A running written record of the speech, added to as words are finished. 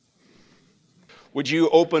Would you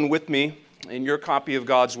open with me in your copy of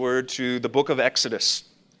God's Word to the book of Exodus?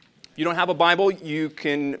 If you don't have a Bible, you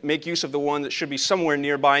can make use of the one that should be somewhere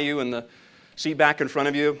nearby you in the seat back in front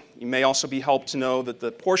of you. You may also be helped to know that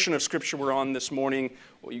the portion of Scripture we're on this morning,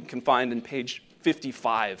 you can find in page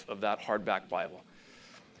 55 of that hardback Bible.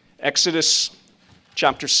 Exodus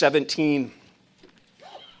chapter 17.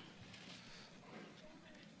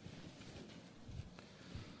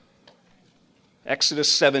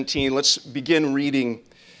 Exodus 17, let's begin reading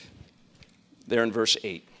there in verse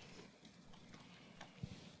 8.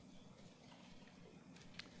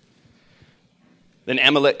 Then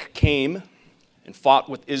Amalek came and fought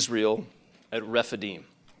with Israel at Rephidim.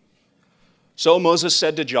 So Moses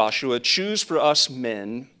said to Joshua, "Choose for us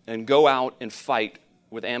men and go out and fight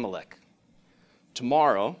with Amalek.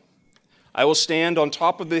 Tomorrow I will stand on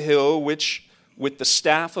top of the hill with the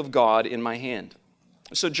staff of God in my hand."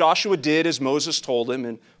 So Joshua did as Moses told him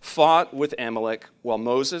and fought with Amalek while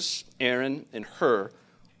Moses, Aaron, and Hur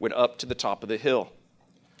went up to the top of the hill.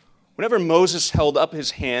 Whenever Moses held up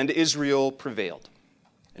his hand, Israel prevailed.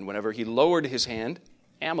 And whenever he lowered his hand,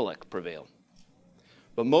 Amalek prevailed.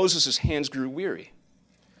 But Moses' hands grew weary.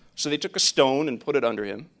 So they took a stone and put it under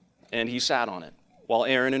him, and he sat on it, while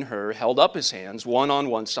Aaron and Hur held up his hands, one on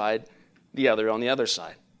one side, the other on the other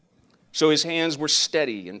side. So his hands were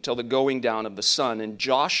steady until the going down of the sun, and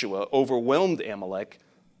Joshua overwhelmed Amalek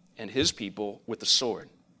and his people with the sword.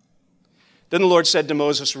 Then the Lord said to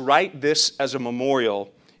Moses, "Write this as a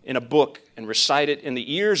memorial in a book and recite it in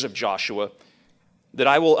the ears of Joshua, that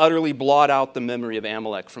I will utterly blot out the memory of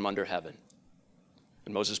Amalek from under heaven."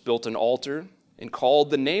 And Moses built an altar and called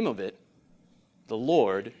the name of it, "The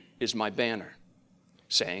Lord is my banner,"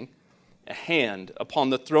 saying, "A hand upon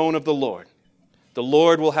the throne of the Lord. The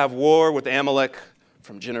Lord will have war with Amalek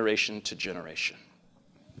from generation to generation."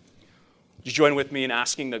 Would you join with me in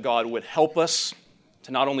asking that God would help us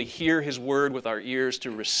to not only hear his word with our ears,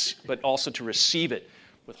 but also to receive it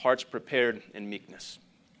with hearts prepared in meekness.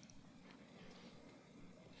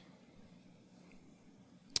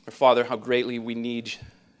 Our Father, how greatly we need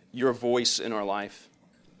your voice in our life.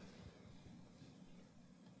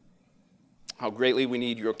 How greatly we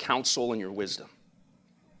need your counsel and your wisdom.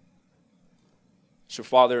 So,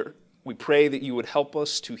 Father, we pray that you would help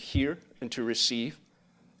us to hear and to receive,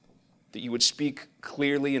 that you would speak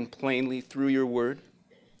clearly and plainly through your word,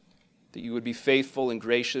 that you would be faithful and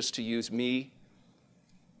gracious to use me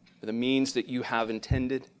for the means that you have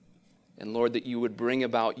intended, and Lord, that you would bring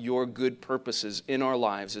about your good purposes in our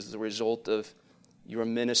lives as the result of your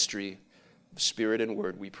ministry of Spirit and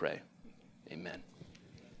word, we pray. Amen.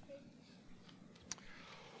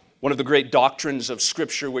 One of the great doctrines of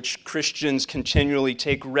Scripture which Christians continually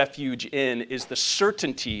take refuge in is the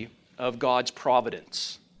certainty of God's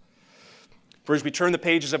providence. For as we turn the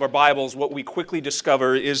pages of our Bibles, what we quickly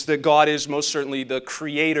discover is that God is most certainly the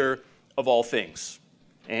creator of all things.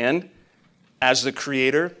 And as the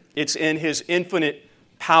creator, it's in his infinite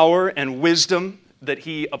power and wisdom that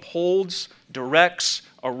he upholds, directs,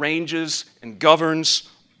 arranges, and governs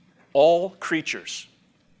all creatures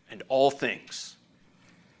and all things.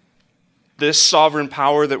 This sovereign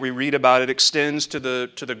power that we read about, it extends to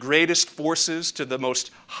the greatest forces, to the most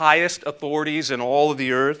highest authorities in all of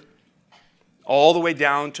the earth, all the way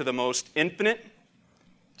down to the most infinite,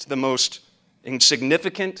 to the most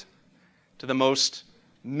insignificant, to the most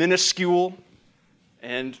minuscule,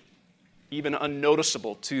 and even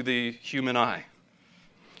unnoticeable to the human eye.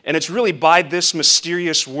 And it's really by this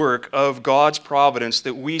mysterious work of God's providence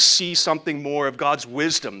that we see something more of God's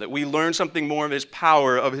wisdom, that we learn something more of his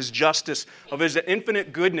power, of his justice, of his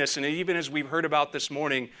infinite goodness, and even as we've heard about this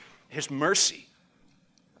morning, his mercy.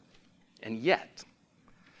 And yet,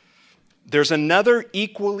 there's another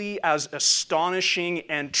equally as astonishing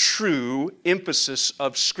and true emphasis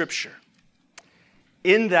of Scripture.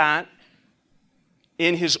 In that,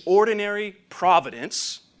 in his ordinary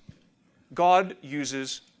providence, God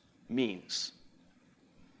uses means.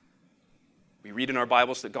 We read in our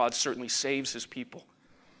Bibles that God certainly saves his people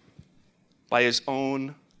by his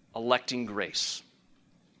own electing grace.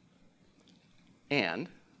 And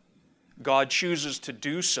God chooses to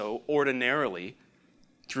do so ordinarily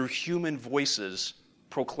through human voices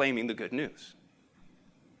proclaiming the good news.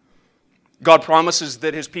 God promises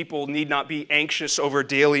that his people need not be anxious over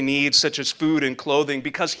daily needs such as food and clothing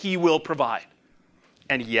because he will provide.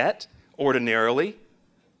 And yet, ordinarily,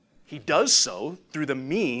 he does so through the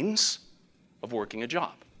means of working a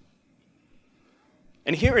job.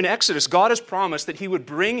 And here in Exodus, God has promised that he would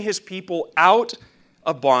bring his people out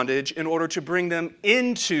of bondage in order to bring them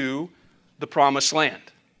into the promised land.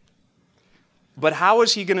 But how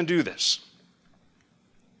is he going to do this?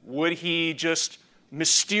 Would he just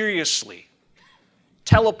mysteriously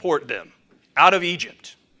teleport them out of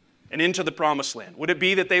Egypt and into the promised land? Would it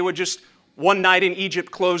be that they would just one night in Egypt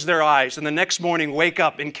close their eyes and the next morning wake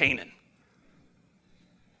up in Canaan?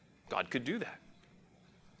 God could do that.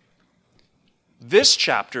 This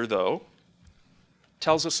chapter, though,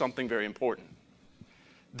 tells us something very important.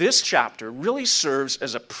 This chapter really serves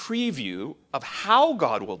as a preview of how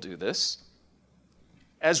God will do this,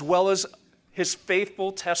 as well as his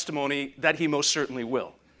faithful testimony that he most certainly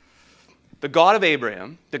will. The God of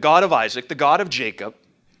Abraham, the God of Isaac, the God of Jacob,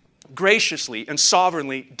 graciously and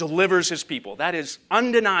sovereignly delivers his people. That is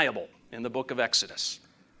undeniable in the book of Exodus.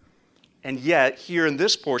 And yet, here in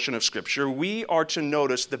this portion of Scripture, we are to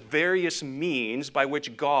notice the various means by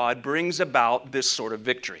which God brings about this sort of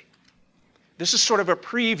victory. This is sort of a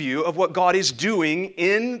preview of what God is doing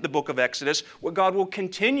in the book of Exodus, what God will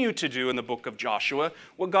continue to do in the book of Joshua,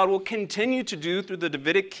 what God will continue to do through the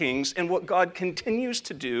Davidic kings, and what God continues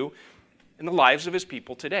to do in the lives of his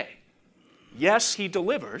people today. Yes, he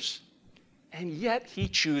delivers, and yet he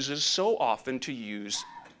chooses so often to use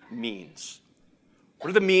means. What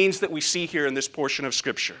are the means that we see here in this portion of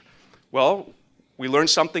Scripture? Well, we learn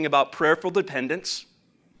something about prayerful dependence.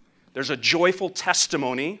 There's a joyful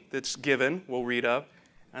testimony that's given, we'll read of.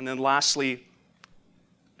 And then lastly,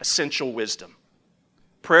 essential wisdom.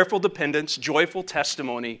 Prayerful dependence, joyful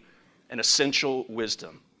testimony, and essential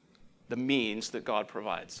wisdom. The means that God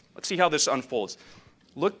provides. Let's see how this unfolds.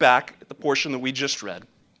 Look back at the portion that we just read,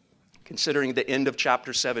 considering the end of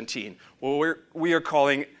chapter 17, what we are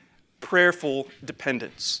calling prayerful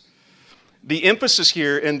dependence. The emphasis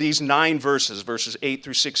here in these 9 verses, verses 8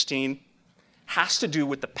 through 16, has to do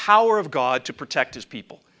with the power of God to protect his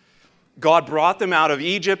people. God brought them out of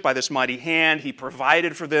Egypt by this mighty hand. He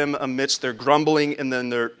provided for them amidst their grumbling and then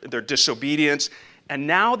their disobedience. And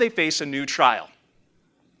now they face a new trial.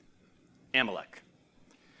 Amalek.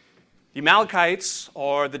 The Amalekites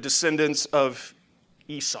are the descendants of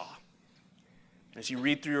Esau. As you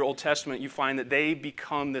read through your Old Testament, you find that they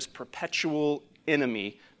become this perpetual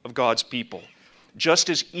enemy of God's people. Just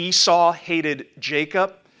as Esau hated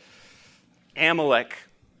Jacob, Amalek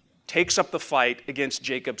takes up the fight against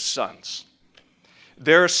Jacob's sons.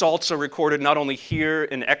 Their assaults are recorded not only here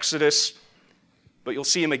in Exodus, but you'll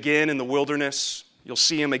see them again in the wilderness. You'll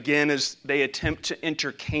see them again as they attempt to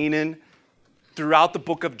enter Canaan. Throughout the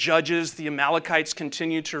book of Judges, the Amalekites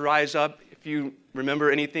continue to rise up. If you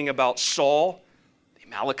remember anything about Saul, the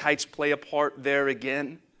Amalekites play a part there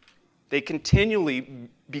again. They continually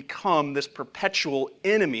become this perpetual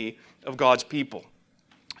enemy of God's people.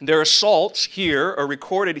 Their assaults here are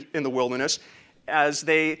recorded in the wilderness as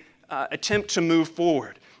they attempt to move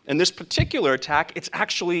forward. And this particular attack, it's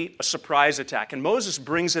actually a surprise attack. And Moses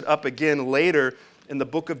brings it up again later in the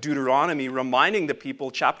book of Deuteronomy, reminding the people,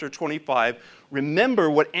 chapter 25, remember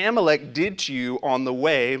what Amalek did to you on the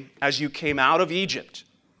way as you came out of Egypt.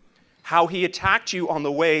 How he attacked you on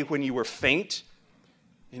the way when you were faint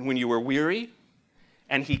and when you were weary.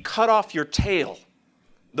 And he cut off your tail,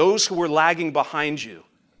 those who were lagging behind you.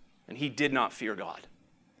 And he did not fear God.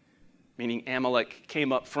 Meaning Amalek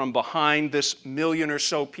came up from behind this million or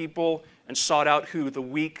so people and sought out who? The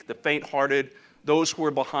weak, the faint-hearted, those who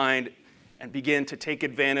were behind, and began to take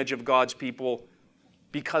advantage of God's people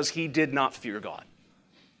because he did not fear God.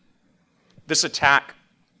 This attack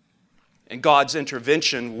and God's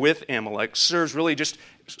intervention with Amalek serves really just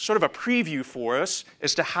sort of a preview for us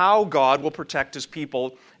as to how God will protect his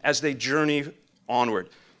people as they journey onward.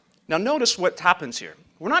 Now notice what happens here.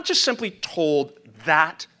 We're not just simply told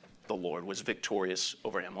that the Lord was victorious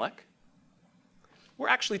over Amalek. We're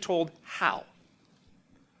actually told how.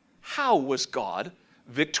 How was God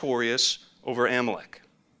victorious over Amalek?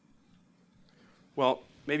 Well,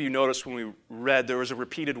 maybe you noticed when we read there was a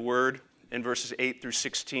repeated word in verses 8 through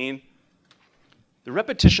 16. The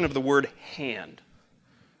repetition of the word hand.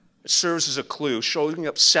 It serves as a clue, showing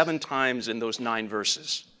up 7 times in those 9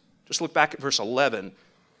 verses. Just look back at verse 11.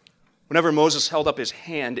 Whenever Moses held up his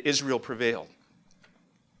hand, Israel prevailed.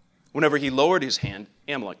 Whenever he lowered his hand,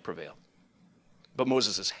 Amalek prevailed. But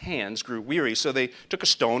Moses' hands grew weary, so they took a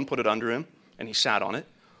stone, put it under him, and he sat on it,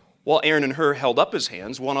 while Aaron and Hur held up his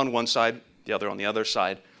hands, one on one side, the other on the other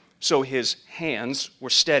side, so his hands were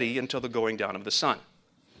steady until the going down of the sun.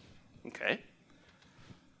 Okay?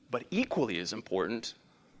 But equally as important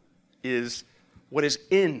is what is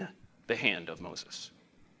in the hand of Moses.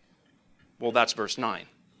 Well, that's verse 9.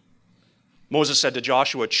 Moses said to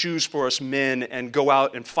Joshua, "Choose for us men and go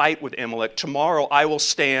out and fight with Amalek. Tomorrow I will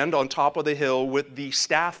stand on top of the hill with the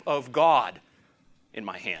staff of God in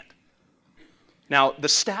my hand." Now, the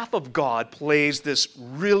staff of God plays this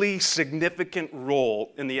really significant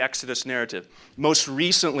role in the Exodus narrative. Most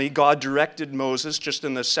recently, God directed Moses, just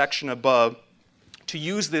in the section above, to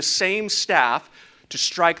use this same staff to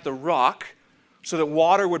strike the rock so that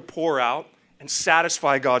water would pour out and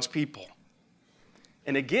satisfy God's people.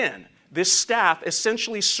 And again, this staff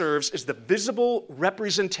essentially serves as the visible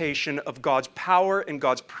representation of God's power and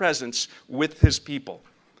God's presence with his people.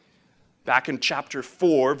 Back in chapter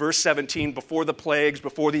 4, verse 17, before the plagues,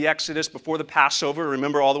 before the Exodus, before the Passover,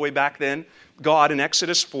 remember all the way back then, God in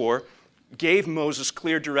Exodus 4 gave Moses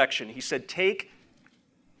clear direction. He said, take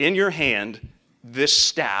in your hand this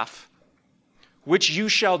staff, which you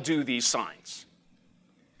shall do these signs.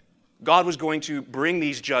 God was going to bring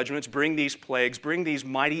these judgments, bring these plagues, bring these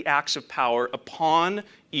mighty acts of power upon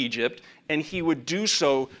Egypt, and he would do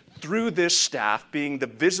so through this staff being the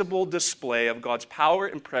visible display of God's power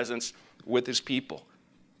and presence with his people.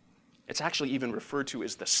 It's actually even referred to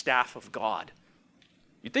as the staff of God.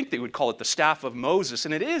 You'd think they would call it the staff of Moses,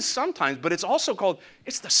 and it is sometimes, but it's also called,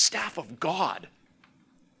 it's the staff of God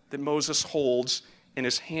that Moses holds in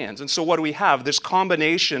his hands. And so what do we have? This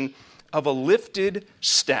combination of a lifted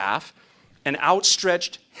staff and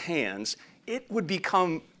outstretched hands. It would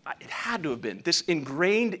become, it had to have been, this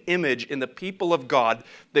ingrained image in the people of God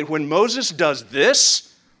that when Moses does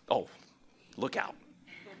this, oh, look out.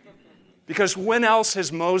 Because when else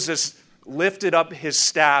has Moses lifted up his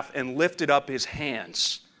staff and lifted up his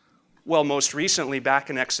hands? Well, most recently, back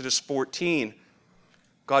in Exodus 14,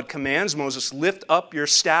 God commands Moses, lift up your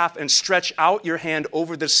staff and stretch out your hand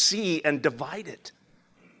over the sea and divide it,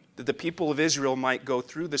 that the people of Israel might go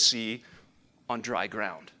through the sea on dry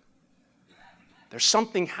ground. There's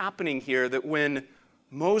something happening here that when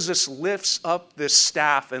Moses lifts up this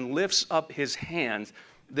staff and lifts up his hand,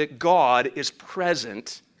 that God is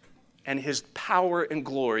present and his power and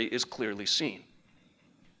glory is clearly seen.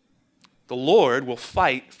 The Lord will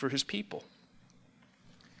fight for his people.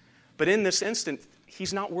 But in this instant,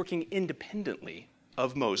 he's not working independently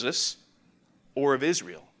of Moses or of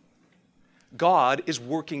Israel. God is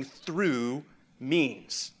working through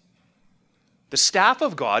means. The staff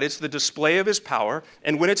of God is the display of his power,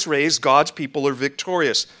 and when it's raised, God's people are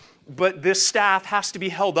victorious. But this staff has to be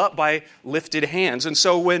held up by lifted hands. And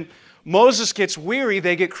so when Moses gets weary,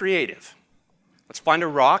 they get creative. Let's find a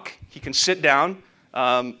rock. He can sit down.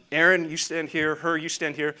 Aaron, you stand here. Hur, you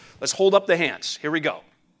stand here. Let's hold up the hands. Here we go.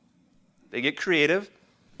 They get creative,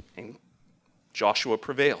 and Joshua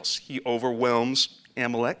prevails. He overwhelms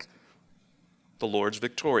Amalek. The Lord's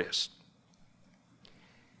victorious.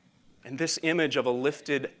 And this image of a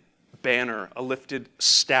lifted banner, a lifted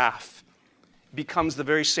staff, becomes the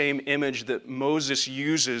very same image that Moses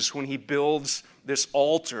uses when he builds this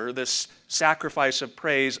altar, this sacrifice of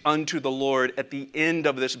praise unto the Lord at the end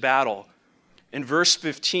of this battle. In verse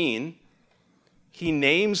 15, he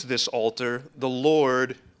names this altar, "The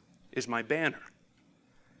Lord is my banner."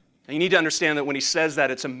 And you need to understand that when he says that,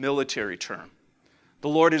 it's a military term. The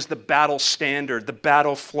Lord is the battle standard, the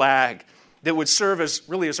battle flag that would serve as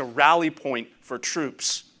really as a rally point for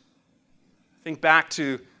troops. Think back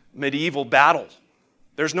to medieval battle.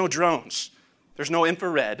 There's no drones. There's no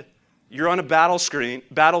infrared. You're on a battle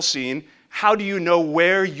scene. How do you know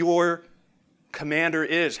where your commander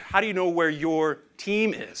is? How do you know where your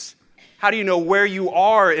team is? How do you know where you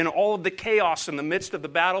are in all of the chaos in the midst of the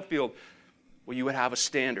battlefield? Well, you would have a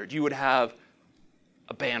standard. You would have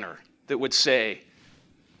a banner that would say,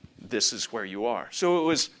 this is where you are. So it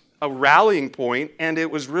was a rallying point, and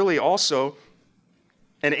it was really also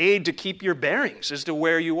an aid to keep your bearings as to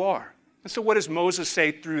where you are. And so what does Moses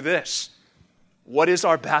say through this? What is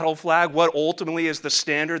our battle flag? What ultimately is the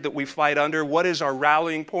standard that we fight under? What is our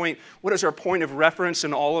rallying point? What is our point of reference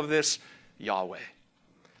in all of this? Yahweh.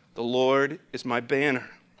 The Lord is my banner.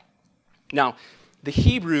 Now, the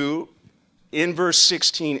Hebrew in verse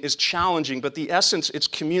 16 is challenging, but the essence, it's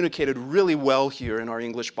communicated really well here in our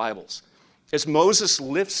English Bibles. As Moses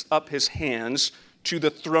lifts up his hands to the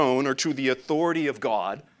throne or to the authority of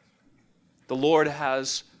God, the Lord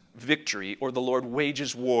has victory, or the Lord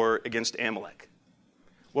wages war against Amalek.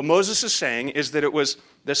 What Moses is saying is that it was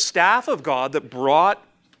the staff of God that brought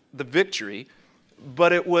the victory,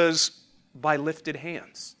 but it was by lifted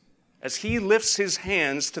hands. As he lifts his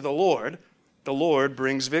hands to the Lord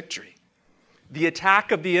brings victory. The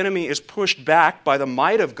attack of the enemy is pushed back by the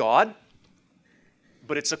might of God,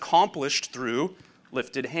 but it's accomplished through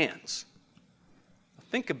lifted hands.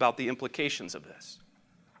 Think about the implications of this.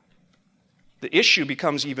 The issue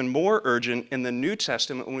becomes even more urgent in the New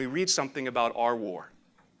Testament when we read something about our war,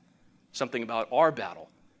 something about our battle.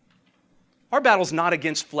 Our battle is not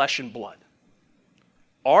against flesh and blood.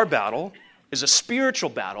 Our battle is a spiritual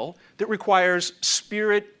battle that requires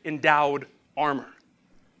spirit-endowed armor.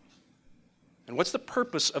 And what's the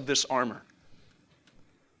purpose of this armor?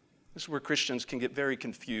 This is where Christians can get very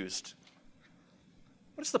confused.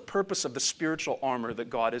 What is the purpose of the spiritual armor that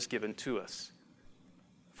God has given to us?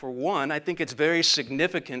 For one, I think it's very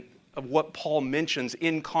significant of what Paul mentions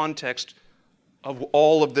in context of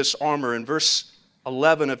all of this armor. In verse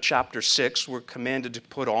 11 of chapter 6, we're commanded to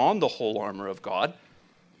put on the whole armor of God,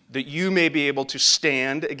 that you may be able to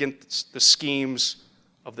stand against the schemes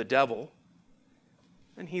of the devil.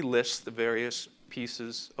 And he lists the various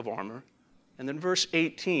pieces of armor. And then verse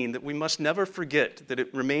 18, that we must never forget that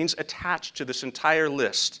it remains attached to this entire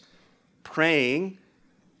list, praying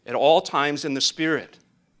at all times in the Spirit,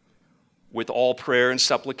 with all prayer and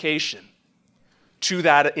supplication. To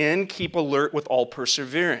that end, keep alert with all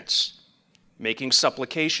perseverance, making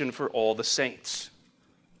supplication for all the saints.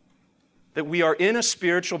 That we are in a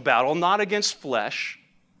spiritual battle, not against flesh,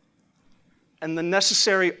 and the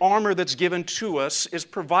necessary armor that's given to us is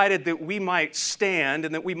provided that we might stand,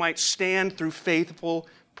 and that we might stand through faithful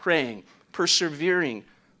praying, persevering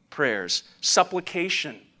prayers,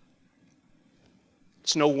 supplication.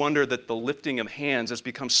 It's no wonder that the lifting of hands has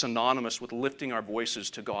become synonymous with lifting our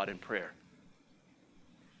voices to God in prayer.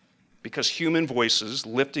 Because human voices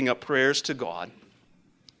lifting up prayers to God,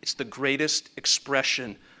 it's the greatest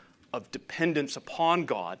expression of dependence upon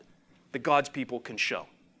God that God's people can show.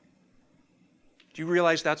 Do you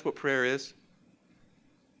realize that's what prayer is?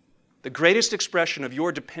 The greatest expression of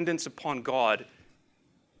your dependence upon God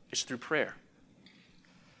is through prayer.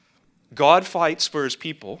 God fights for his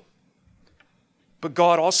people, but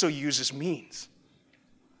God also uses means.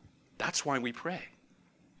 That's why we pray.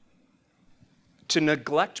 To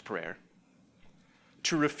neglect prayer,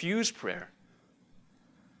 to refuse prayer,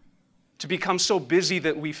 to become so busy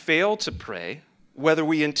that we fail to pray, whether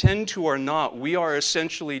we intend to or not, we are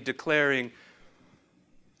essentially declaring,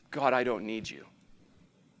 God, I don't need you.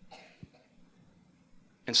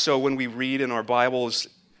 And so when we read in our Bibles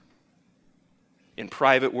in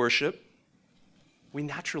private worship, we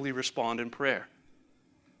naturally respond in prayer.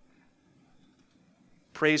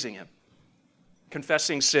 Praising him,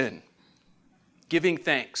 confessing sin, giving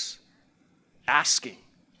thanks, asking.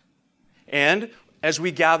 And as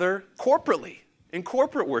we gather corporately, in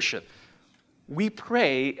corporate worship, we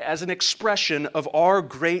pray as an expression of our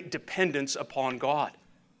great dependence upon God.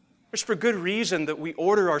 It's for good reason that we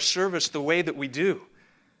order our service the way that we do,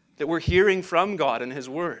 that we're hearing from God in his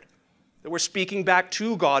word, that we're speaking back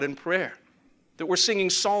to God in prayer, that we're singing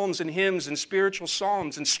psalms and hymns and spiritual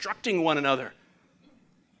psalms, instructing one another.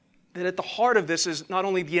 That at the heart of this is not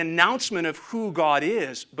only the announcement of who God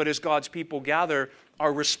is, but as God's people gather,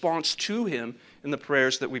 our response to him in the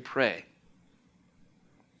prayers that we pray.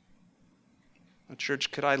 Now,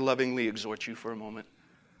 church, could I lovingly exhort you for a moment?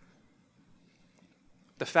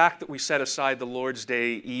 The fact that we set aside the Lord's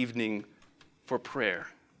Day evening for prayer,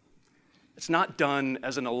 it's not done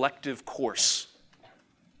as an elective course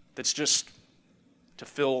that's just to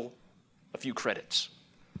fill a few credits.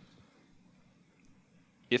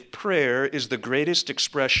 If prayer is the greatest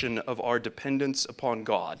expression of our dependence upon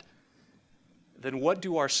God, then what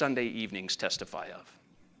do our Sunday evenings testify of?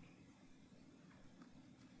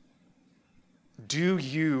 Do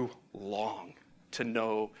you long to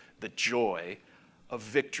know the joy of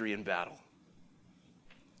victory in battle?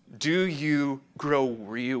 Do you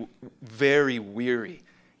grow very weary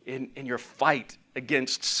in your fight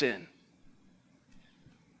against sin,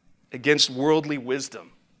 against worldly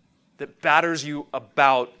wisdom that batters you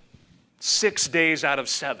about 6 days out of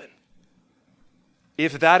 7?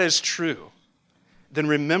 If that is true, then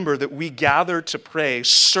remember that we gather to pray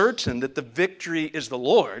certain that the victory is the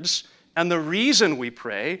Lord's, and the reason we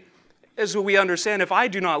pray is that we understand if I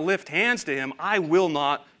do not lift hands to him, I will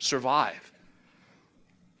not survive.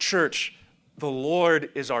 Church, the Lord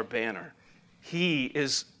is our banner. He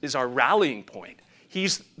is our rallying point.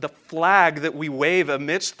 He's the flag that we wave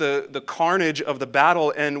amidst the carnage of the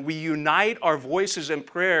battle, and we unite our voices in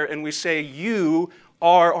prayer and we say, you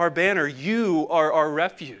are our banner. You are our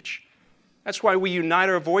refuge. That's why we unite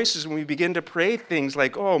our voices and we begin to pray things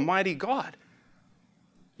like, oh, mighty God,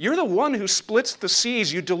 you're the one who splits the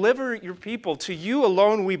seas. You deliver your people. To you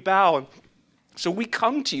alone we bow. So we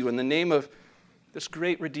come to you in the name of this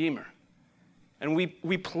great Redeemer. And we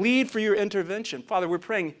plead for your intervention. Father, we're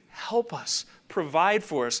praying, help us, provide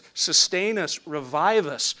for us, sustain us, revive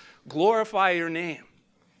us, glorify your name.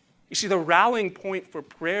 You see, the rallying point for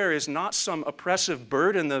prayer is not some oppressive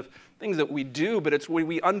burden of things that we do, but it's when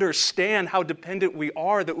we understand how dependent we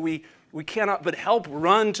are that we cannot but help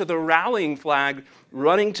run to the rallying flag,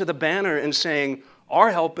 running to the banner and saying, Our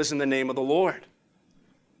help is in the name of the Lord.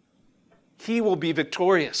 He will be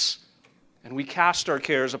victorious, and we cast our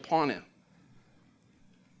cares upon him.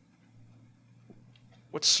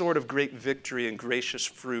 What sort of great victory and gracious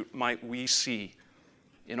fruit might we see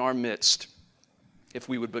in our midst if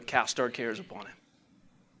we would but cast our cares upon him?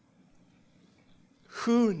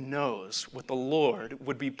 Who knows what the Lord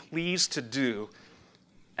would be pleased to do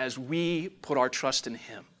as we put our trust in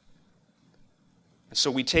him? And so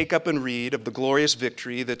we take up and read of the glorious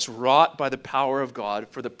victory that's wrought by the power of God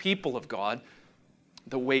for the people of God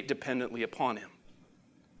that wait dependently upon him.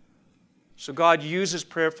 So God uses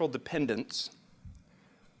prayerful dependence,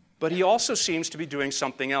 but he also seems to be doing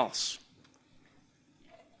something else.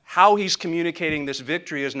 How he's communicating this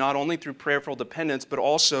victory is not only through prayerful dependence, but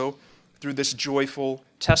also through this joyful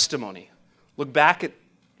testimony. Look back at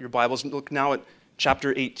your Bibles, look now at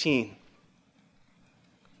chapter 18.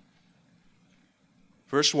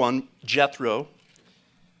 Verse 1, Jethro,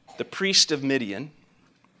 the priest of Midian,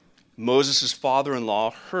 Moses'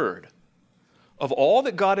 father-in-law, heard of all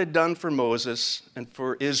that God had done for Moses and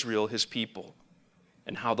for Israel, his people,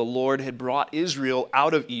 and how the Lord had brought Israel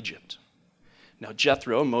out of Egypt. Now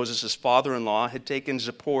Jethro, Moses' father-in-law, had taken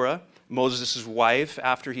Zipporah, Moses' wife,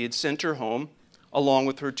 after he had sent her home, along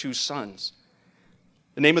with her 2 sons.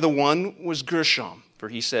 The name of the one was Gershom, for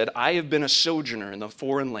he said, I have been a sojourner in the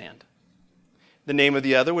foreign land. The name of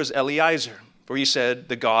the other was Eliezer, for he said,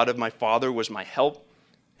 the God of my father was my help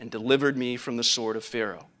and delivered me from the sword of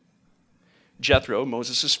Pharaoh. Jethro,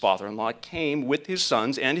 Moses' father-in-law, came with his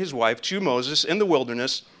sons and his wife to Moses in the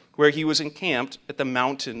wilderness, where he was encamped at the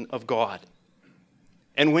mountain of God.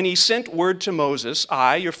 And when he sent word to Moses,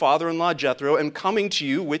 I, your father-in-law Jethro, am coming to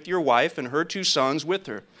you with your wife and her 2 sons with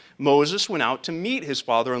her. Moses went out to meet his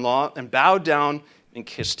father-in-law and bowed down and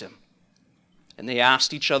kissed him. And they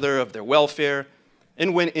asked each other of their welfare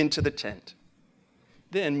and went into the tent.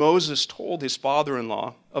 Then Moses told his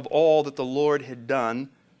father-in-law of all that the Lord had done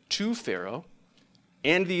to Pharaoh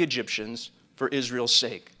and the Egyptians for Israel's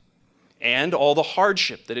sake, and all the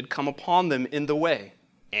hardship that had come upon them in the way,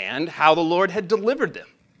 and how the Lord had delivered them.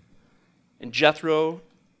 And Jethro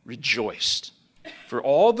rejoiced for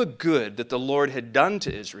all the good that the Lord had done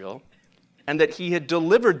to Israel, and that he had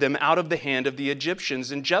delivered them out of the hand of the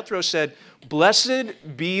Egyptians. And Jethro said,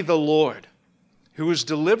 Blessed be the Lord, who has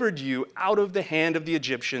delivered you out of the hand of the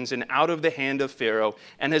Egyptians and out of the hand of Pharaoh,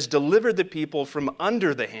 and has delivered the people from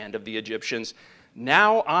under the hand of the Egyptians.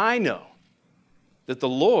 Now I know that the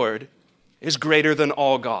Lord is greater than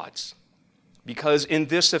all gods, because in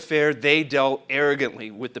this affair they dealt arrogantly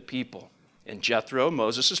with the people. And Jethro,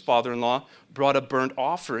 Moses' father-in-law, brought a burnt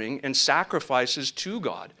offering and sacrifices to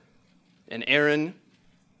God. And Aaron,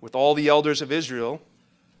 with all the elders of Israel,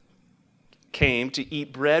 came to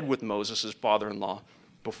eat bread with Moses' father-in-law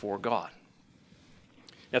before God.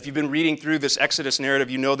 Now, if you've been reading through this Exodus narrative,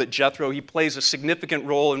 you know that Jethro, he plays a significant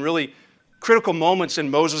role in really critical moments in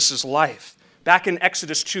Moses' life. Back in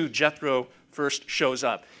Exodus 2, Jethro first shows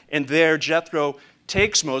up. And there, Jethro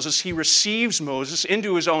takes Moses, he receives Moses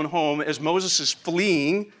into his own home as Moses is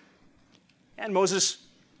fleeing, and Moses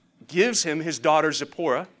gives him his daughter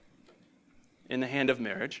Zipporah in the hand of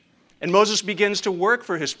marriage. And Moses begins to work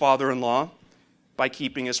for his father-in-law by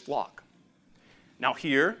keeping his flock. Now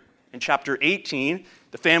here, in chapter 18,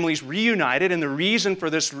 the family's reunited, and the reason for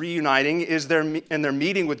this reuniting is their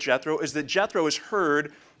meeting with Jethro is that Jethro has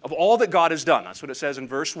heard of all that God has done. That's what it says in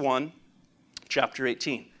verse 1, chapter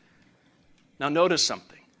 18. Now notice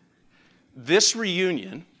something. This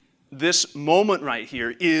reunion, this moment right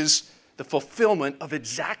here, is the fulfillment of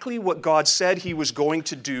exactly what God said he was going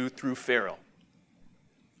to do through Pharaoh.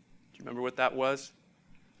 Do you remember what that was?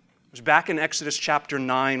 It was back in Exodus chapter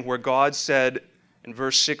 9 where God said in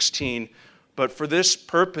verse 16, But for this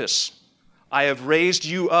purpose I have raised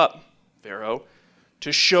you up, Pharaoh,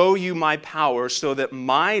 to show you my power so that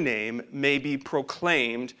my name may be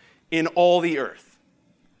proclaimed in all the earth.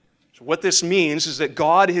 So what this means is that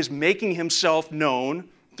God is making himself known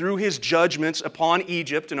through his judgments upon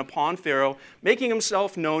Egypt and upon Pharaoh, making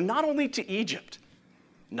himself known not only to Egypt,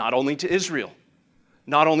 not only to Israel,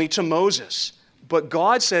 not only to Moses, but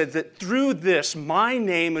God said that through this, my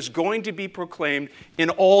name is going to be proclaimed in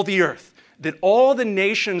all the earth, that all the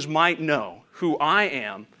nations might know who I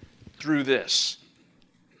am through this.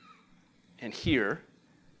 And here,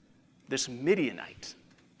 this Midianite,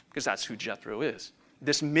 because that's who Jethro is,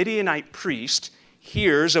 this Midianite priest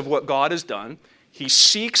hears of what God has done. He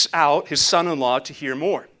seeks out his son-in-law to hear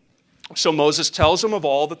more. So Moses tells him of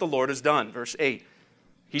all that the Lord has done. Verse 8,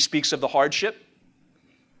 he speaks of the hardship,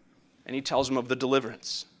 and he tells him of the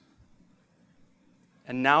deliverance.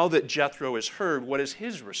 And now that Jethro has heard, what is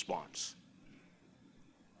his response?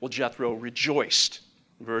 Well, Jethro rejoiced.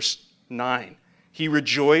 Verse 9. He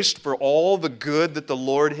rejoiced for all the good that the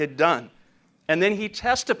Lord had done. And then he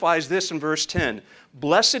testifies this in verse 10.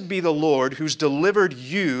 Blessed be the Lord who's delivered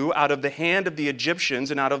you out of the hand of the Egyptians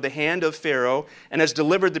and out of the hand of Pharaoh, and has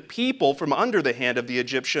delivered the people from under the hand of the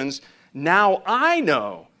Egyptians. Now I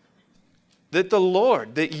know that the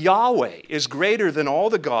Lord, that Yahweh, is greater than all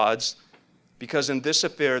the gods, because in this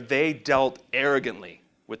affair they dealt arrogantly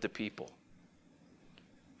with the people.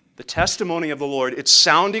 The testimony of the Lord, it's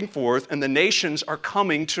sounding forth, and the nations are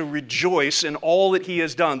coming to rejoice in all that he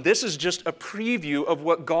has done. This is just a preview of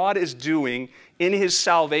what God is doing in his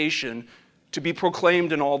salvation to be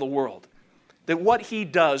proclaimed in all the world. That what he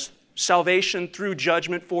does, salvation through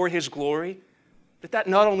judgment for his glory, that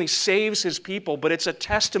not only saves his people, but it's a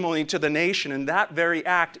testimony to the nation, and that very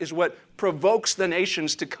act is what provokes the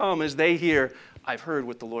nations to come as they hear, I've heard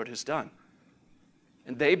what the Lord has done.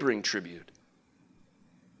 And they bring tribute.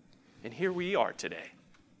 And here we are today,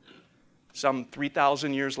 some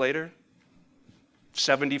 3,000 years later,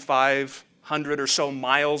 7,500 or so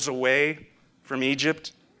miles away from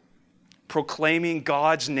Egypt, proclaiming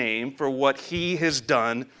God's name for what he has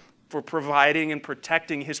done for providing and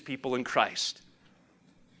protecting his people in Christ.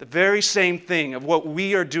 The very same thing of what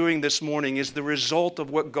we are doing this morning is the result of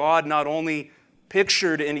what God not only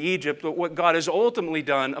pictured in Egypt, but what God has ultimately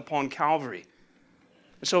done upon Calvary.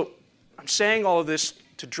 And so I'm saying all of this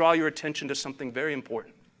to draw your attention to something very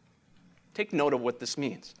important. Take note of what this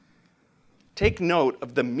means. Take note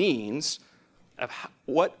of the means of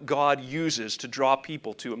what God uses to draw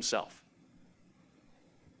people to himself.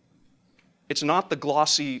 It's not the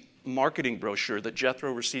glossy marketing brochure that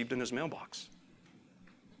Jethro received in his mailbox.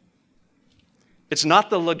 It's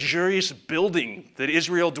not the luxurious building that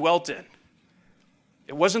Israel dwelt in.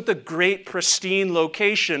 It wasn't the great pristine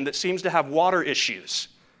location that seems to have water issues.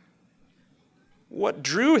 What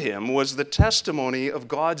drew him was the testimony of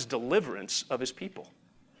God's deliverance of his people.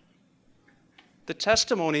 The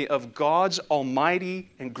testimony of God's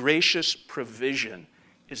almighty and gracious provision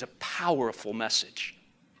is a powerful message.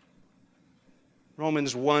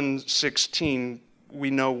 Romans 1:16 we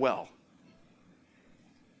know well.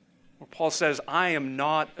 Where Paul says, I am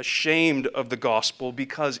not ashamed of the gospel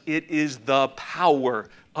because it is the power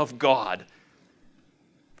of God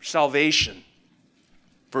for salvation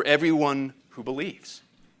for everyone who believes.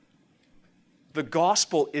 The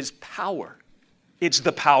gospel is power. It's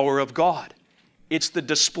the power of God. It's the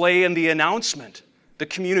display and the announcement, the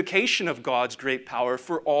communication of God's great power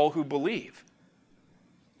for all who believe.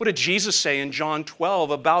 What did Jesus say in John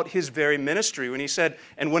 12 about his very ministry when he said,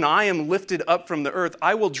 and when I am lifted up from the earth,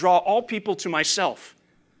 I will draw all people to myself.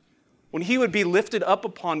 When he would be lifted up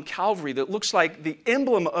upon Calvary, that looks like the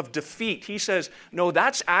emblem of defeat, he says, no,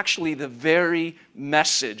 that's actually the very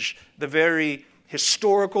message, the very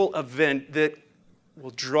historical event that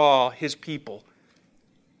will draw his people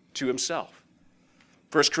to himself.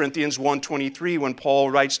 1 Corinthians 1:23, when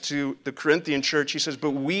Paul writes to the Corinthian church, he says,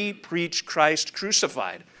 but we preach Christ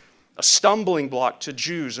crucified, a stumbling block to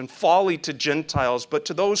Jews and folly to Gentiles, but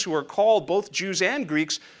to those who are called, both Jews and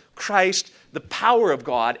Greeks, Christ, the power of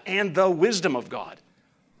God and the wisdom of God.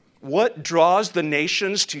 What draws the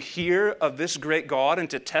nations to hear of this great God and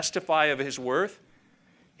to testify of his worth?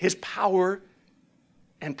 His power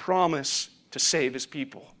and promise to save his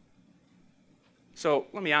people. So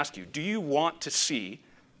let me ask you, do you want to see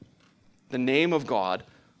the name of God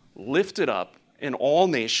lifted up in all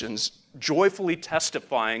nations, joyfully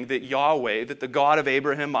testifying that Yahweh, that the God of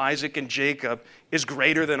Abraham, Isaac, and Jacob is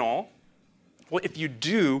greater than all? Well, if you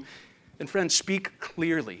do, then friends, speak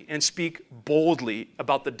clearly and speak boldly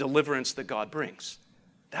about the deliverance that God brings.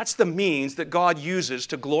 That's the means that God uses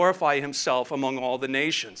to glorify himself among all the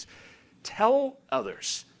nations. Tell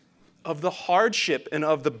others of the hardship and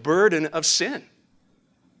of the burden of sin.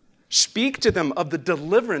 Speak to them of the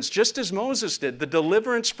deliverance, just as Moses did, the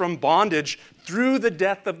deliverance from bondage through the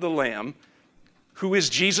death of the Lamb, who is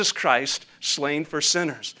Jesus Christ, slain for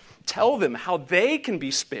sinners. Tell them how they can be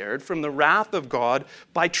spared from the wrath of God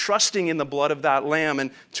by trusting in the blood of that Lamb, and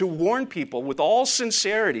to warn people with all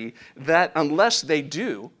sincerity that unless they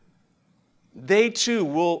do, they too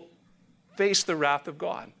will face the wrath of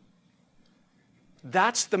God.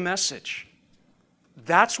 That's the message.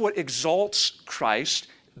 That's what exalts Christ.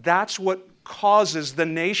 That's what causes the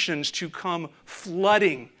nations to come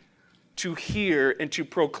flooding to hear and to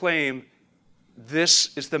proclaim,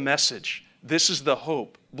 this is the message. This is the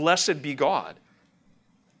hope. Blessed be God.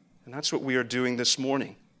 And that's what we are doing this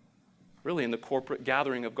morning, really in the corporate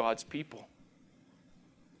gathering of God's people.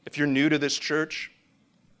 If you're new to this church,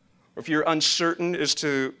 or if you're uncertain as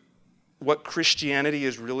to what Christianity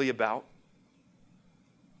is really about,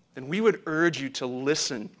 then we would urge you to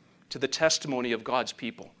listen to the testimony of God's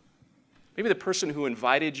people. Maybe the person who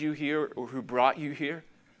invited you here or who brought you here,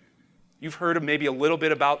 you've heard maybe a little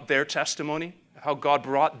bit about their testimony, how God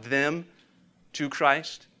brought them to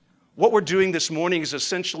Christ. What we're doing this morning is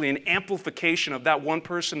essentially an amplification of that one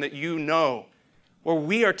person that you know, where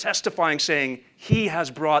we are testifying saying, He has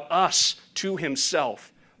brought us to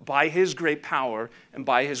Himself by His great power and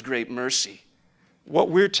by His great mercy. What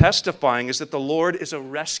we're testifying is that the Lord is a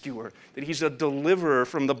rescuer, that He's a deliverer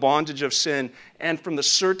from the bondage of sin and from the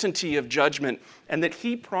certainty of judgment, and that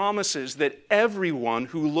He promises that everyone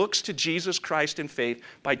who looks to Jesus Christ in faith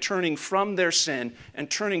by turning from their sin and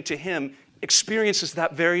turning to Him experiences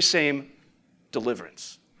that very same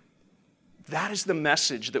deliverance. That is the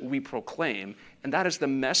message that we proclaim, and that is the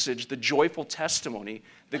message, the joyful testimony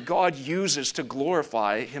that God uses to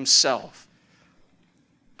glorify Himself.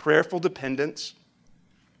 Prayerful dependence,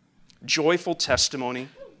 joyful testimony.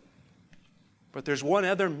 But there's one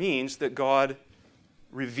other means that God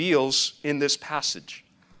reveals in this passage.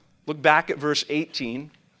 Look back at verse 18,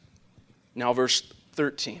 now verse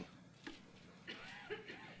 13.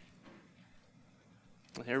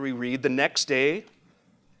 And here we read, "The next day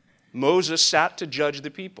Moses sat to judge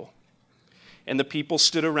the people, and the people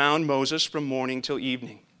stood around Moses from morning till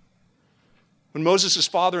evening. When Moses'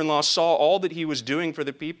 father-in-law saw all that he was doing for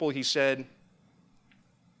the people, he said,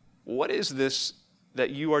 'What is this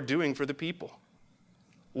that you are doing for the people?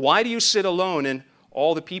 Why do you sit alone and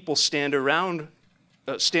all the people stand around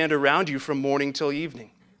you from morning till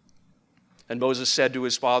evening?' And Moses said to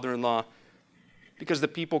his father-in-law, 'Because the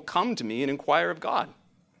people come to me and inquire of God.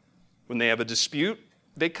 When they have a dispute,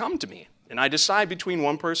 they come to me, and I decide between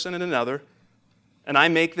one person and another, and I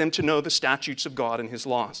make them to know the statutes of God and His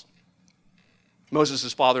laws.'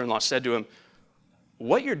 Moses' father-in-law said to him,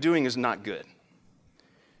 'What you're doing is not good.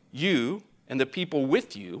 You and the people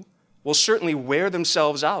with you will certainly wear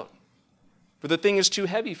themselves out, for the thing is too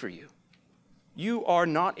heavy for you. You are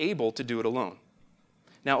not able to do it alone.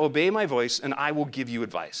 Now obey my voice, and I will give you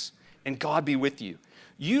advice, and God be with you.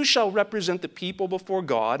 You shall represent the people before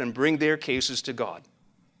God and bring their cases to God.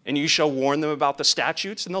 And you shall warn them about the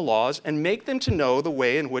statutes and the laws and make them to know the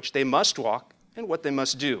way in which they must walk and what they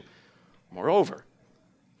must do. Moreover,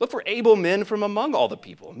 look for able men from among all the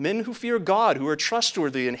people, men who fear God, who are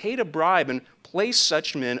trustworthy and hate a bribe, and place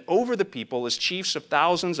such men over the people as chiefs of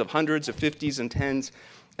thousands, of hundreds, of fifties, and tens,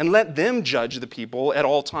 and let them judge the people at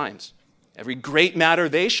all times. Every great matter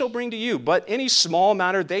they shall bring to you, but any small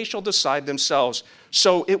matter they shall decide themselves.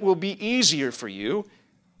 So it will be easier for you.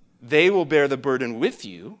 They will bear the burden with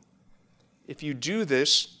you. If you do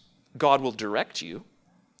this, God will direct you.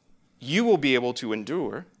 You will be able to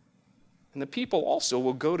endure, and the people also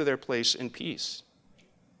will go to their place in peace.'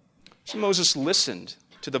 So Moses listened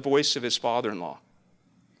to the voice of his father-in-law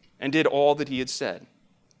and did all that he had said.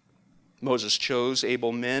 Moses chose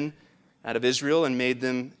able men out of Israel and made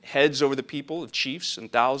them heads over the people of chiefs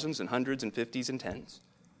and thousands and hundreds and fifties and tens.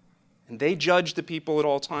 And they judged the people at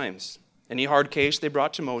all times. Any hard case they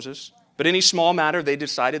brought to Moses, but any small matter they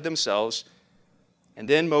decided themselves. And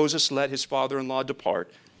then Moses let his father-in-law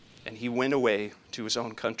depart, and he went away to his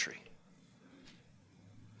own country."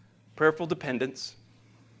 Prayerful dependence,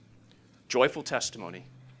 joyful testimony,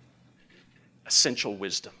 essential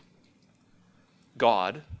wisdom.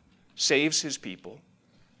 God saves His people,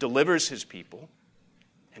 delivers His people,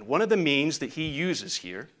 and one of the means that He uses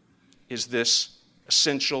here is this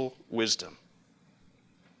essential wisdom.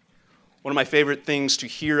 One of my favorite things to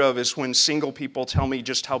hear of is when single people tell me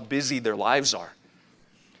just how busy their lives are.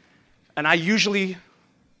 And I usually,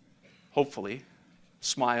 hopefully,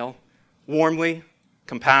 smile warmly,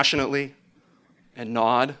 compassionately, and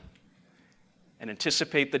nod, and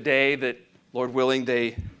anticipate the day that, Lord willing,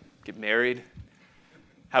 they get married,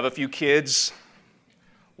 have a few kids,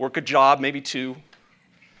 work a job, maybe two.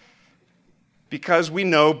 Because we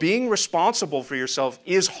know being responsible for yourself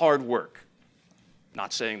is hard work.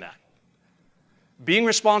 Not saying that. Being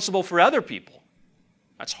responsible for other people,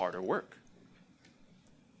 that's harder work.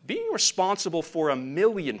 Being responsible for 1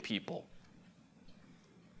 million people,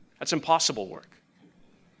 that's impossible work.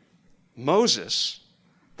 Moses,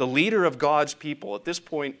 the leader of God's people, at this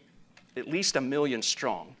point, at least 1 million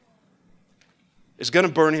strong, is going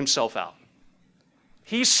to burn himself out.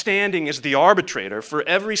 He's standing as the arbitrator for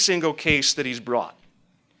every single case that he's brought.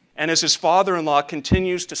 And as his father-in-law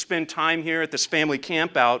continues to spend time here at this family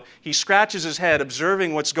camp out, he scratches his head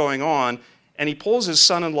observing what's going on, and he pulls his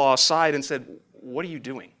son-in-law aside and said, "What are you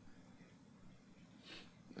doing?"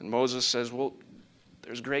 And Moses says, "Well,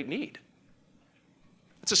 there's great need."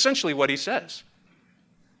 That's essentially what he says.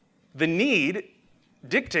 The need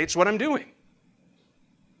dictates what I'm doing.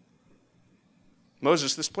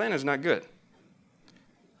 Moses, this plan is not good.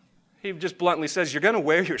 He just bluntly says, you're going to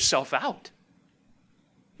wear yourself out.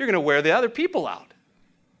 You're going to wear the other people out.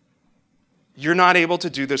 You're not able to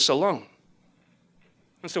do this alone.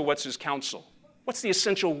 And so what's his counsel? What's the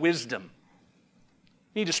essential wisdom?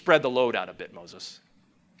 You need to spread the load out a bit, Moses.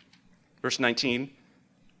 Verse 19,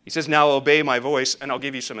 he says, now obey my voice, and I'll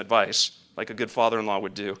give you some advice, like a good father-in-law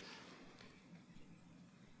would do.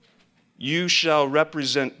 You shall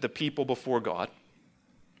represent the people before God.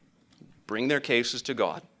 Bring their cases to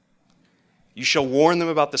God. You shall warn them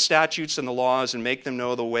about the statutes and the laws and make them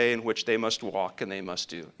know the way in which they must walk and they must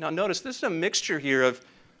do. Now notice, this is a mixture here of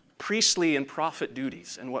priestly and prophet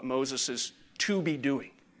duties and what Moses is to be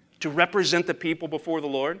doing. To represent the people before the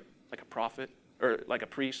Lord, like a prophet or like a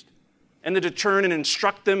priest. And then to turn and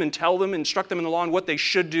instruct them and instruct them in the law on what they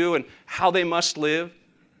should do and how they must live.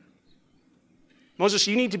 Moses,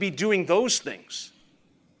 you need to be doing those things.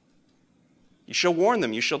 You shall warn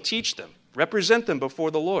them, you shall teach them, represent them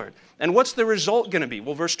before the Lord. And what's the result going to be?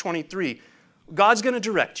 Well, verse 23, God's going to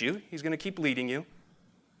direct you. He's going to keep leading you.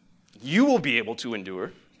 You will be able to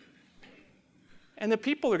endure. And the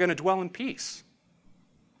people are going to dwell in peace.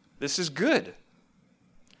 This is good.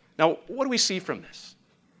 Now, what do we see from this?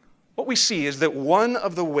 What we see is that one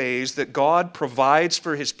of the ways that God provides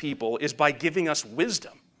for his people is by giving us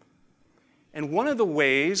wisdom. And one of the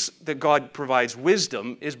ways that God provides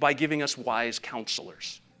wisdom is by giving us wise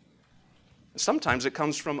counselors. Sometimes it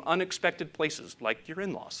comes from unexpected places, like your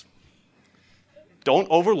in-laws. Don't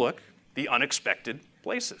overlook the unexpected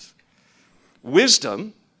places.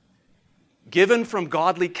 Wisdom, given from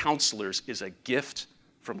godly counselors, is a gift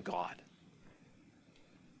from God.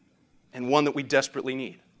 And one that we desperately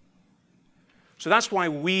need. So that's why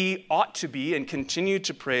we ought to be and continue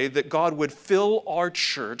to pray that God would fill our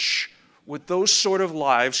church with those sort of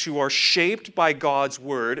lives who are shaped by God's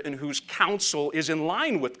word and whose counsel is in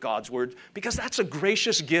line with God's word, because that's a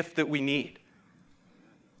gracious gift that we need.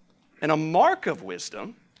 And a mark of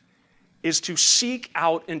wisdom is to seek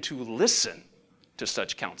out and to listen to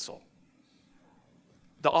such counsel.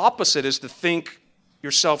 The opposite is to think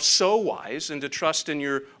yourself so wise and to trust in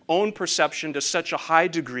your own perception to such a high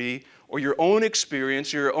degree, or your own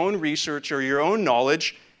experience, your own research, or your own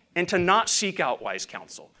knowledge, and to not seek out wise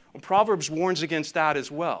counsel. Well, Proverbs warns against that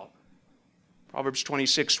as well. Proverbs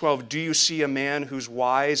 26:12, do you see a man who's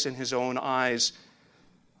wise in his own eyes?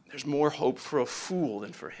 There's more hope for a fool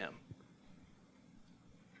than for him.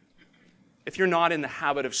 If you're not in the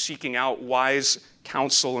habit of seeking out wise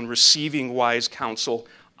counsel and receiving wise counsel,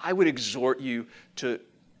 I would exhort you to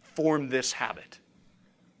form this habit.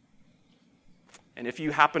 And if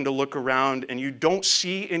you happen to look around and you don't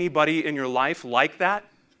see anybody in your life like that,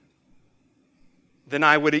 then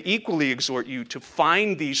I would equally exhort you to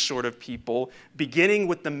find these sort of people, beginning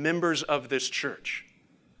with the members of this church.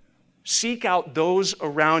 Seek out those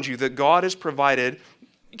around you that God has provided.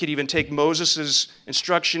 You could even take Moses'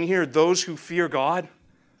 instruction here, those who fear God,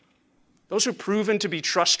 those who are proven to be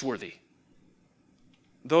trustworthy,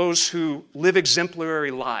 those who live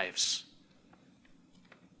exemplary lives,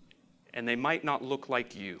 and they might not look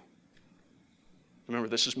like you. Remember,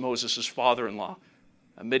 this is Moses' father-in-law,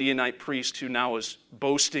 a Midianite priest who now is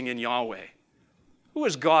boasting in Yahweh. Who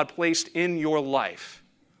has God placed in your life?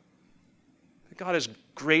 God has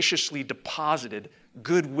graciously deposited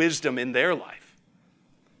good wisdom in their life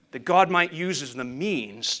that God might use as the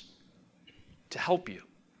means to help you.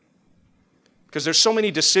 Because there's so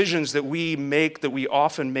many decisions that we make that we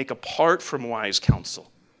often make apart from wise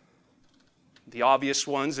counsel. The obvious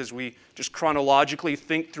ones, as we just chronologically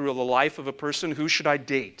think through the life of a person, who should I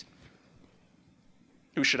date?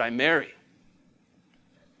 Who should I marry?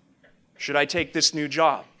 Should I take this new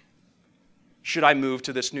job? Should I move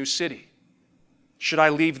to this new city? Should I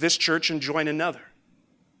leave this church and join another?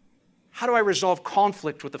 How do I resolve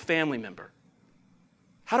conflict with a family member?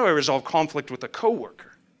 How do I resolve conflict with a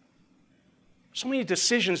coworker? So many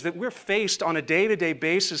decisions that we're faced on a day-to-day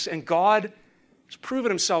basis, and God has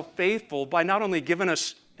proven himself faithful by not only giving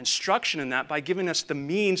us instruction in that, by giving us the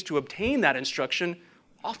means to obtain that instruction,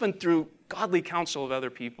 often through godly counsel of other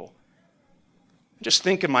people. Just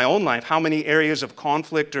think in my own life how many areas of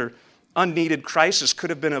conflict or unneeded crisis could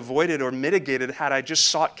have been avoided or mitigated had I just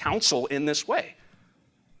sought counsel in this way.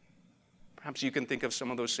 Perhaps you can think of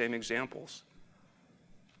some of those same examples.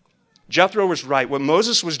 Jethro was right. What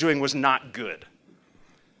Moses was doing was not good.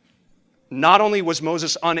 Not only was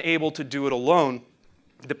Moses unable to do it alone,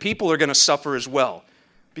 the people are going to suffer as well.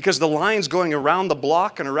 Because the line's going around the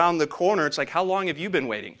block and around the corner. It's like, how long have you been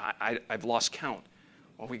waiting? I've lost count.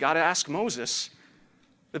 Well, we got to ask Moses.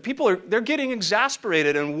 The people they're getting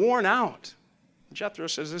exasperated and worn out. Jethro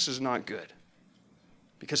says, this is not good.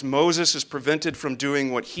 because Moses is prevented from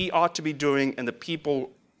doing what he ought to be doing, and the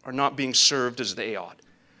people are not being served as they ought.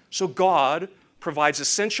 So God provides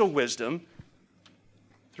essential wisdom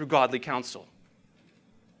through godly counsel.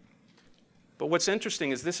 But what's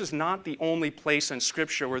interesting is this is not the only place in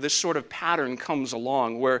Scripture where this sort of pattern comes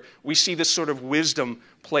along, where we see this sort of wisdom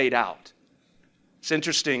played out. It's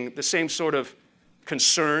interesting, the same sort of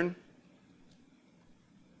concern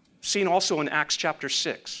seen also in Acts chapter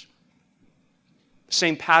 6. The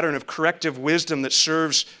same pattern of corrective wisdom that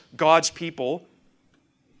serves God's people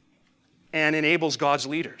and enables God's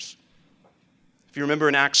leaders. If you remember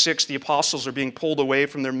in Acts 6, the apostles are being pulled away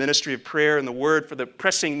from their ministry of prayer and the word for the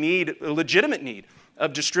pressing need, the legitimate need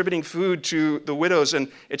of distributing food to the widows.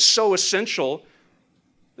 And it's so essential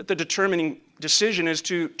that the determining decision is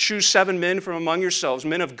to choose 7 men from among yourselves,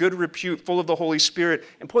 men of good repute, full of the Holy Spirit,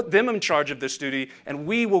 and put them in charge of this duty, and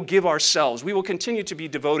we will give ourselves. We will continue to be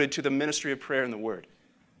devoted to the ministry of prayer and the word.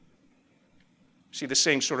 See the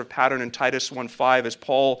same sort of pattern in Titus 1:5 as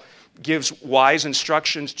Paul gives wise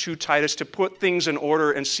instructions to Titus to put things in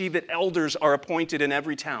order and see that elders are appointed in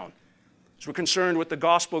every town. As we're concerned with the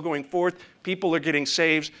gospel going forth, people are getting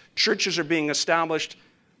saved, churches are being established.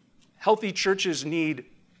 Healthy churches need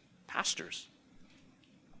pastors.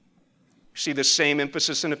 You see the same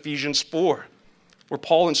emphasis in Ephesians 4, where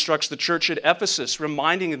Paul instructs the church at Ephesus,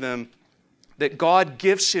 reminding them that God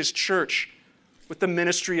gifts his church with the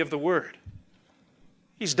ministry of the word.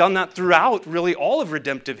 He's done that throughout really all of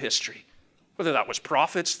redemptive history, whether that was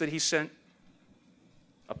prophets that he sent,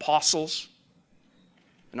 apostles,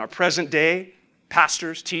 in our present day,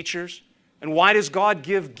 pastors, teachers. And why does God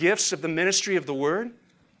give gifts of the ministry of the word?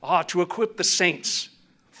 To equip the saints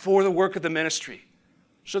for the work of the ministry,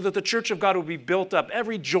 so that the church of God would be built up,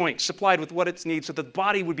 every joint supplied with what it needs, so that the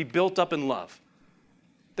body would be built up in love.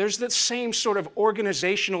 There's that same sort of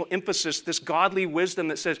organizational emphasis, this godly wisdom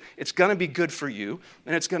that says it's going to be good for you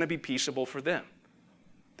and it's going to be peaceable for them.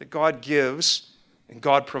 That God gives and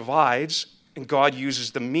God provides and God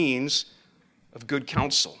uses the means of good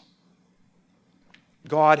counsel.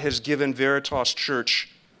 God has given Veritas Church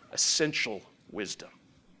essential wisdom,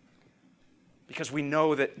 because we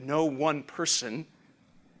know that no one person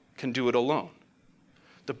can do it alone.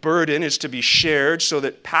 The burden is to be shared so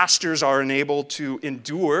that pastors are enabled to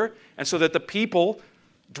endure and so that the people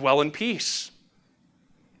dwell in peace.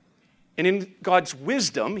 And in God's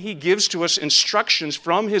wisdom, he gives to us instructions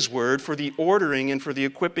from his word for the ordering and for the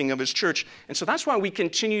equipping of his church. And so that's why we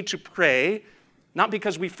continue to pray, not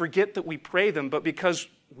because we forget that we pray them, but because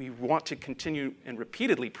we want to continue and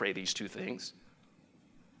repeatedly pray these two things,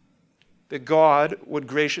 that God would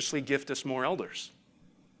graciously gift us more elders,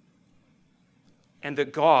 and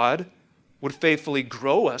that God would faithfully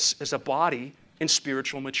grow us as a body in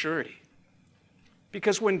spiritual maturity.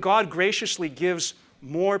 Because when God graciously gives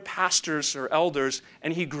more pastors or elders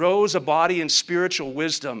and he grows a body in spiritual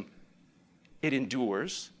wisdom, it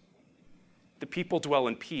endures. The people dwell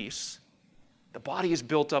in peace. The body is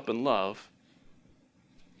built up in love.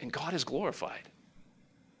 And God is glorified.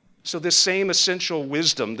 So this same essential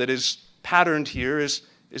wisdom that is patterned here is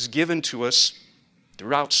given to us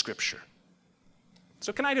throughout Scripture.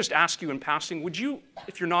 So can I just ask you in passing, would you,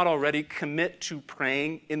 if you're not already, commit to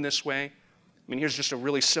praying in this way? I mean, here's just a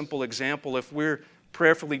really simple example. If we're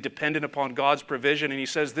prayerfully dependent upon God's provision and he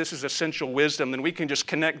says this is essential wisdom, then we can just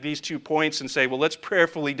connect these 2 points and say, well, let's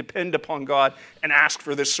prayerfully depend upon God and ask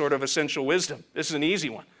for this sort of essential wisdom. This is an easy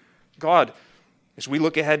one. God, as we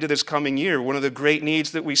look ahead to this coming year, one of the great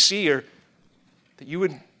needs that we see are that you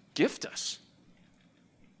would gift us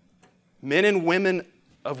men and women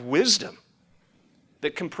of wisdom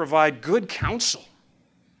that can provide good counsel,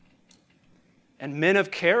 and men of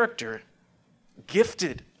character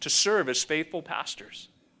gifted to serve as faithful pastors.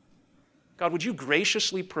 God, would you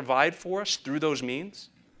graciously provide for us through those means?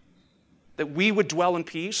 That we would dwell in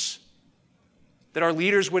peace, that our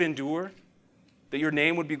leaders would endure, that your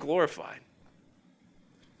name would be glorified.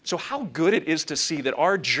 So how good it is to see that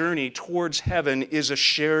our journey towards heaven is a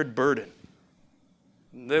shared burden,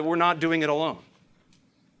 that we're not doing it alone.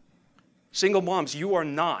 Single moms, you are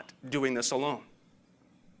not doing this alone.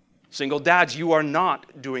 Single dads, you are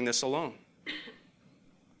not doing this alone.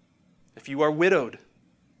 If you are widowed,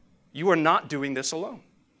 you are not doing this alone.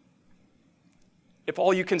 If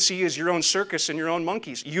all you can see is your own circus and your own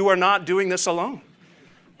monkeys, you are not doing this alone.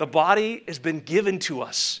 The body has been given to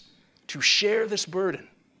us to share this burden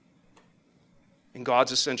in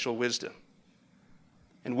God's essential wisdom.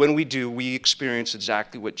 And when we do, we experience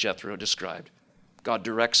exactly what Jethro described. God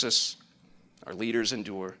directs us, our leaders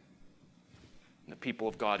endure, and the people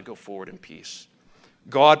of God go forward in peace.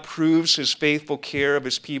 God proves his faithful care of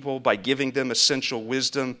his people by giving them essential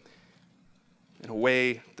wisdom in a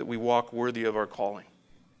way that we walk worthy of our calling.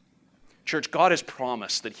 Church, God has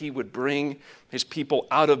promised that he would bring his people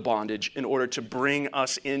out of bondage in order to bring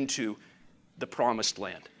us into the promised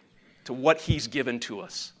land, to what he's given to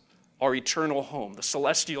us, our eternal home, the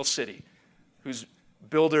celestial city, whose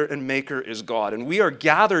builder and maker is God. And we are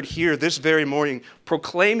gathered here this very morning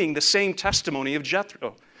proclaiming the same testimony of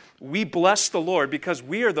Jethro. We bless the Lord because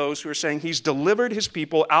we are those who are saying he's delivered his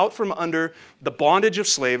people out from under the bondage of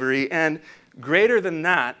slavery, and greater than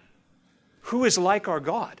that, who is like our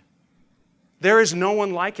God? There is no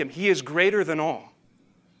one like him. He is greater than all.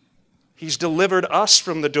 He's delivered us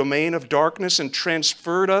from the domain of darkness and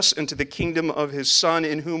transferred us into the kingdom of his Son,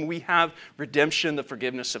 in whom we have redemption, the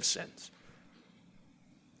forgiveness of sins.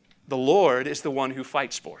 The Lord is the one who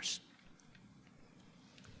fights for us.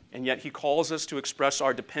 And yet he calls us to express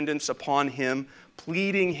our dependence upon him,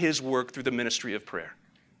 pleading his work through the ministry of prayer.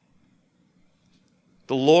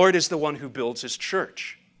 The Lord is the one who builds his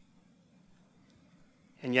church.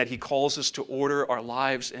 And yet he calls us to order our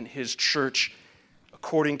lives and his church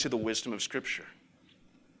according to the wisdom of Scripture.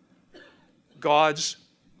 God's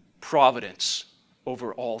providence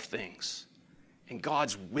over all things, and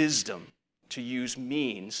God's wisdom to use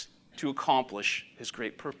means to accomplish his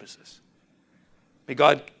great purposes. May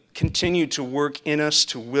God continue to work in us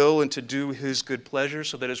to will and to do his good pleasure,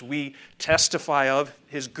 so that as we testify of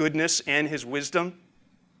his goodness and his wisdom,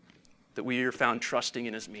 that we are found trusting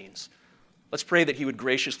in his means. Let's pray that he would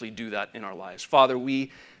graciously do that in our lives. Father,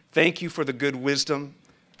 we thank you for the good wisdom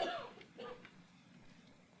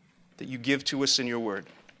that you give to us in your word.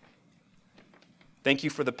 Thank you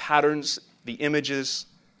for the patterns, the images,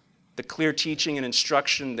 the clear teaching and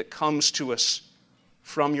instruction that comes to us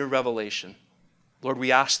from your revelation. Lord,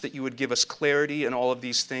 we ask that you would give us clarity in all of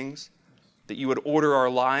these things, that you would order our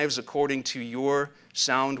lives according to your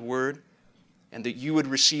sound word, and that you would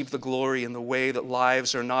receive the glory in the way that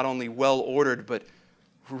lives are not only well ordered, but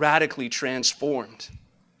radically transformed,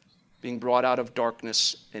 being brought out of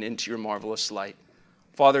darkness and into your marvelous light.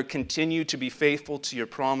 Father, continue to be faithful to your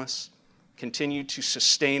promise. Continue to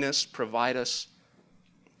sustain us, provide us,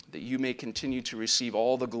 that you may continue to receive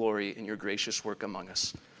all the glory in your gracious work among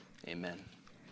us. Amen.